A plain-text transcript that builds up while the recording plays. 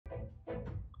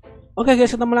Oke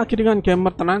guys, ketemu lagi dengan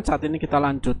gamer tenan. Saat ini kita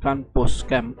lanjutkan post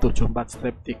camp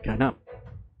 74-36.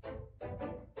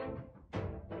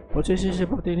 Posisi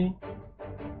seperti ini.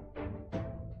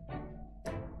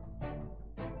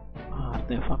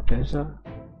 Artefak dasar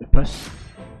bebas.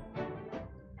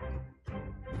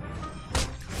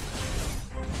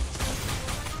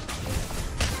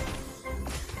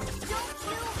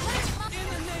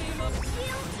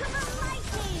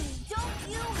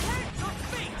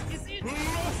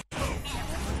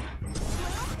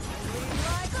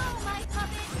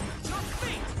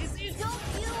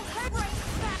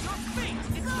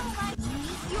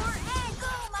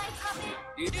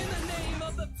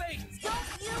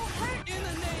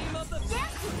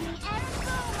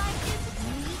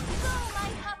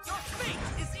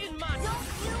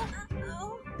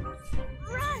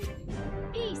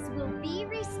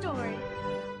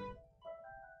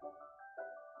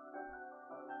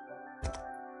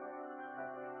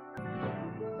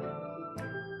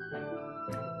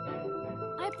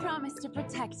 Promise to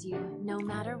protect you no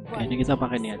matter what. Ini kita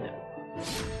pakai ini aja.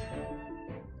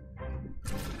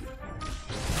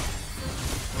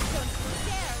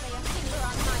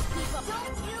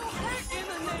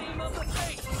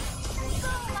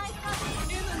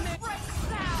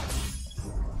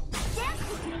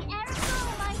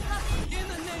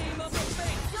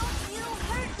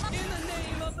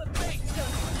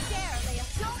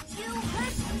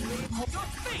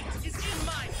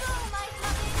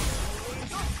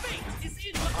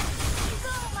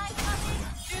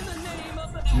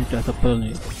 Ini udah tebel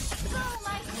nih.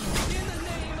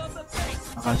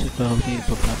 Makasih sudah ini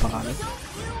beberapa kali.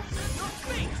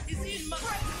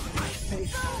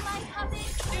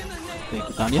 Oke,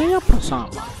 kita lihat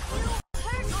bersama.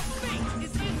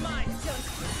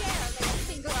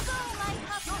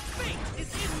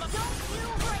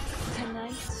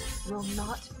 Tonight will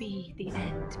not be the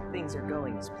end. Things are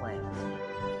going as planned.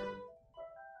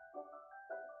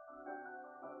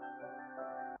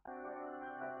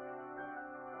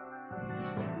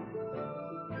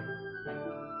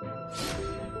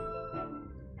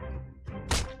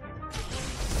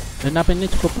 Dan apa ini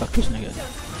cukup bagus nih guys,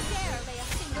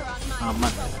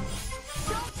 aman.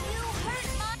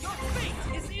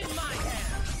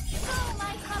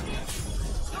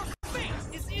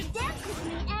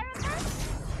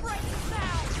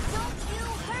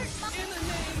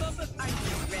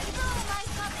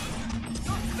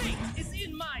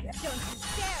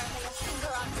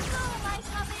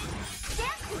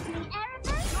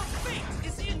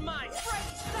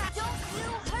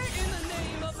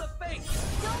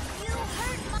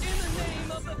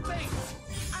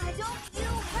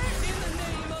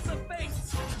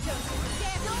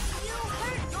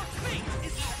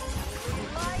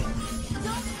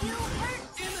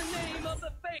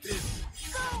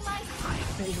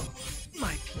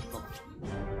 My people.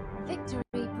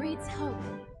 Victory breeds hope.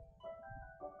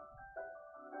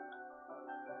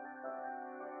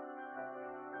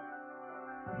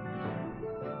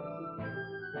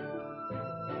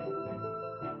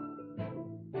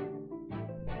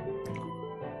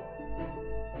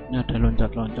 Ini ada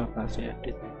loncat-loncat, kasih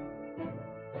edit.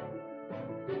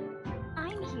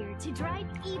 I'm here to drive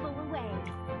evil away.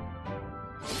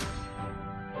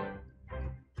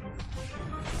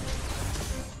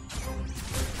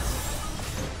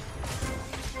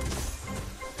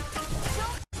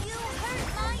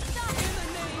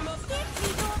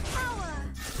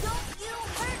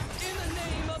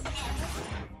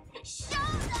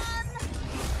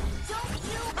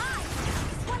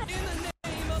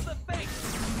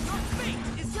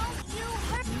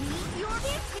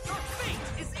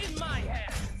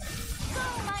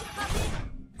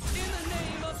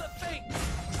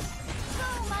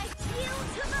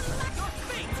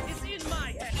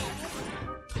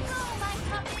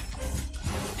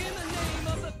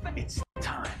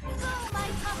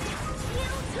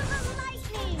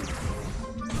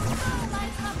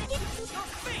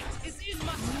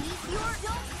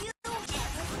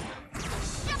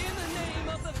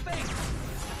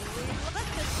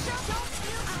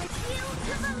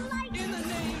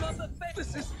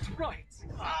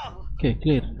 Oke,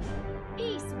 clear.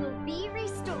 Peace will be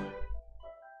restored.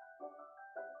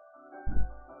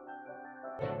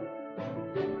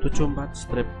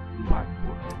 74-40.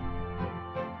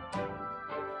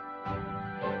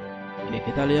 Oke,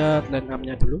 kita lihat line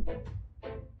up-nya dulu.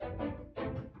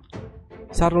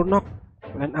 Sarunok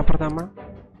line up pertama.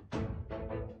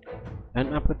 Line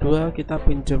up kedua kita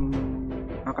pinjem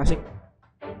Akasik.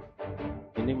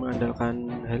 Ini mengandalkan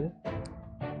hal.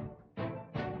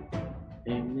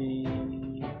 Ini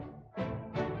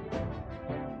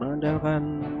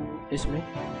mengandalkan Isme.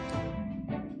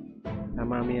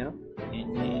 sama Mia.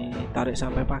 Ini tarik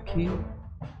sampai pagi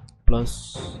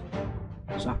plus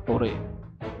sakore.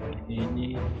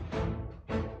 Ini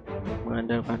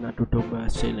mengandalkan adu domba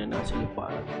Selena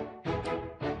Silva.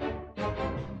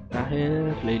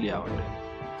 Terakhir Lelia Ode.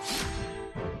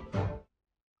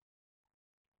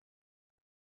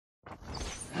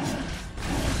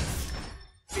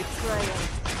 Betrayal.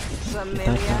 Kita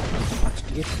Familiar. cepat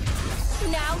sedikit.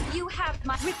 Now you have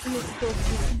my Witness the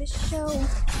the show.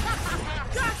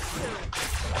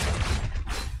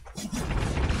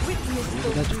 Witness the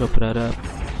Kita juga berharap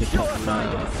tidak kena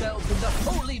yourself in the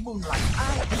holy moonlight. I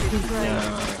betray.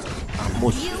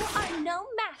 kamus. You are no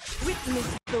match. Witness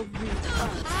the real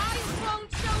us. I won't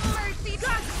show mercy.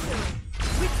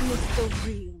 Witness the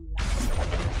real life.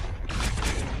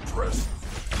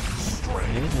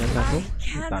 Oke, dan langsung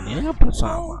I tanya cannot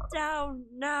bersama. hold down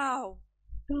now.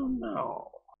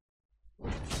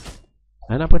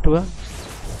 Dan apa dua?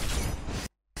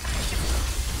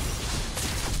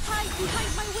 Hide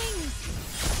behind my wings.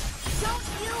 Don't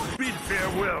you, Bid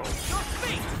farewell. Your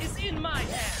fate is in my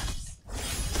hands.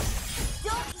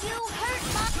 don't you hurt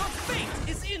my. Your fate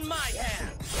is in my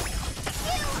hands.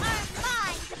 You are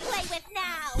mine to play with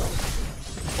now.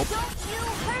 Don't you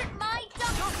hurt my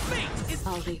dog. Your fate is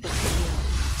I'll leave it to you.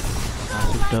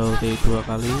 Masuk Daudi dua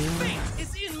kali. fate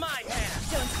is in my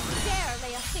hands. Don't you dare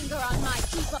lay a finger on my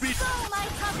people. Go, my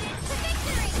covenant, to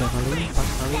victory. Tiga kali, empat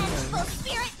kali. Vengeful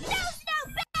spirit knows no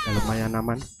bounds. Ya, lumayan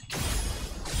aman.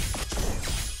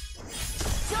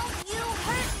 Don't you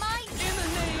hurt my. In the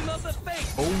name of the fate.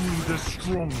 Only the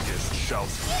strongest shall.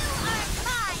 You are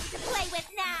mine to play with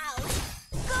now.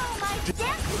 Go, my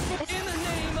death is the. In the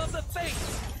name of the fate.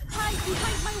 Hide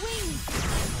behind my wings.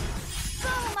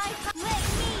 Go, my let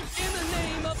me. In the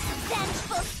name of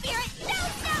Vengeful spirit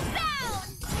knows no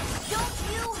bounds. Don't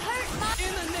you hurt my.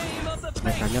 in the name of the fate.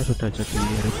 Mekanya sudah jadi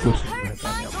rebus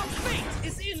mekanya. Your fate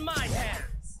is in my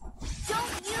hands.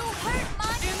 Don't you hurt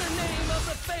my. In the name of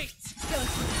the fate.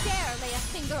 Don't you dare lay a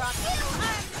finger on. You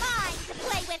are mine to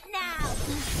play with now.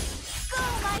 Go,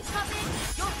 my covenant.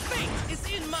 Your fate is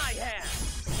in my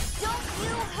hands. Don't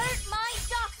you hurt my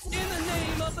dogs. In the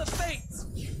name of the fate.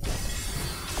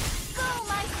 Go,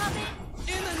 my covenant.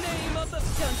 In the name of the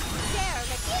Don't you dare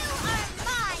let. You are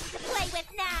mine to play with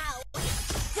now.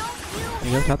 Don't you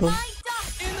Tinggal hurt satu. my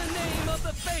dogs. in the name of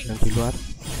the fate. Yang di luar.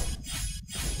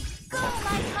 Go,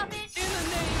 my covenant. In the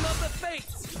name of the fate.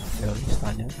 Ya,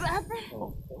 listanya. Brother,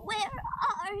 where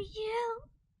are you?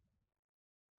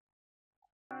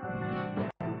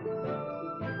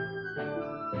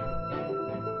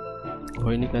 Oh,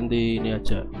 ini ganti ini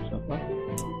aja. Siapa?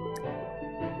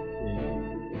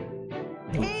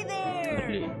 Hey there!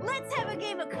 Early. Let's have a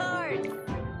game of cards.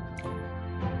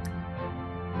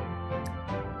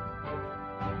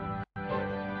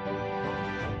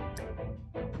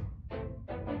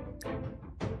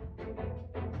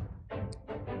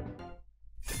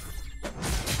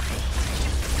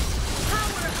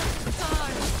 Power of the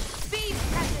stars. Be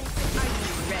present. Are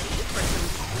you ready for some?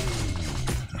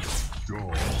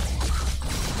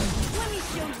 Let me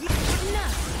show you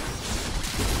enough.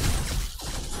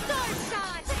 Sword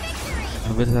shot to victory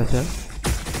Hampir saja.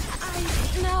 I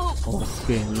know.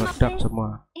 Oke, meledak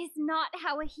semua. is not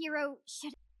how a hero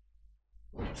should.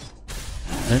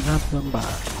 Dan apa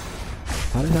mbak?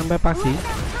 Tarik sampai pagi. Let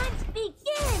the hunt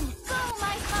begin. Go,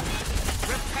 my puppet.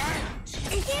 Repent.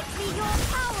 Give me your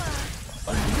power.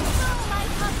 Go, my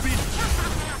puppet.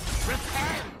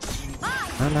 Repent.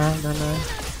 Nana, Nana.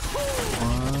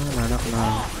 Wah, Nana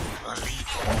kenal.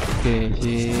 Oke,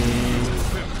 si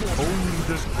Only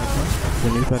the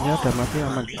Jennifernya udah mati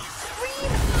aman.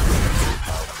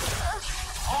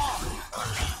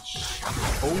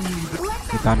 only the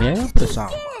Ikannya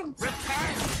bersama.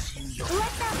 Repent.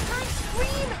 Let the hunt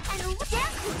scream and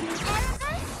death with me,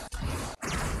 Erica.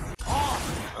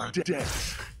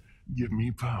 death. Give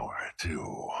me power too.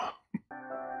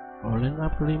 Oleh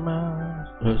 65.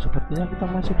 Loh, sepertinya kita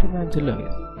masuk dengan Angela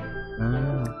ya.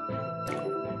 Nah,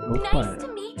 lupa Nice ya. to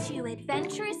meet you,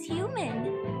 adventurous human.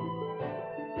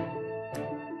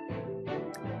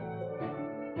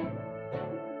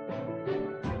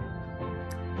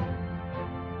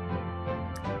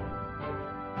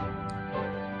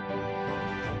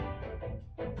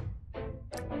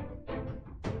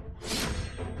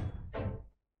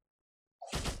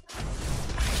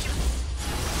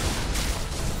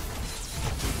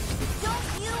 Don't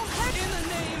you hurt In the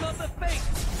name of the fate.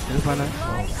 Silvana.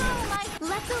 my my.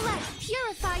 Let the light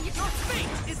purify your Your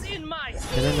fate is in my hands.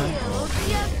 Selena.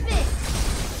 your fist.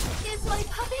 Is my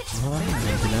puppet. Oh,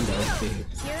 Angela nggak oke.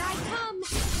 Here I come.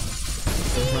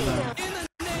 Silvana. In the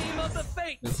name of the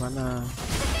fate. Silvana.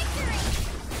 Victory.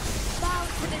 Bow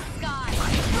to the sky.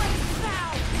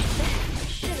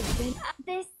 Should have been.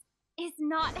 This is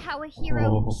not how a hero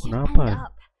Oh, should end kenapa?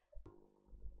 up.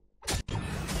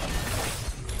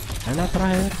 Enak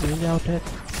terakhir ini Audet.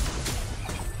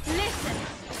 Listen,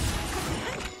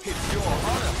 It's your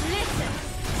honor. listen.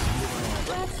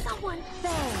 Will someone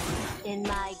fail in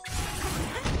my...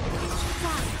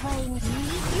 Stop playing me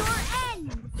your end!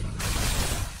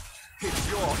 It's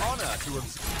your honor to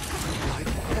like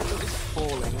petals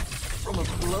falling from a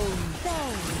blown.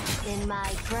 Fail in my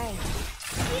grave.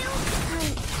 You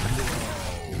can't...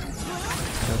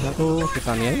 Yang satu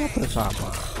kita niatnya bersama.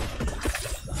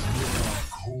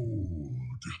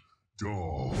 Cold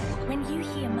dog. When you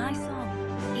hear my song,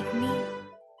 it means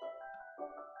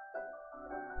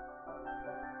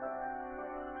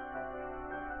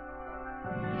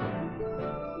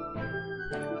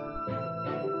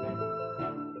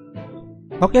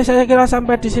Oke, saya kira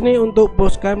sampai di sini untuk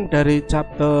postcam dari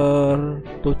chapter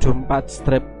 74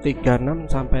 strip 36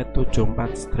 sampai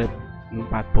 74 strip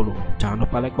 40. Jangan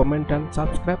lupa like, comment, dan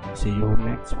subscribe. See you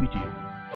next video.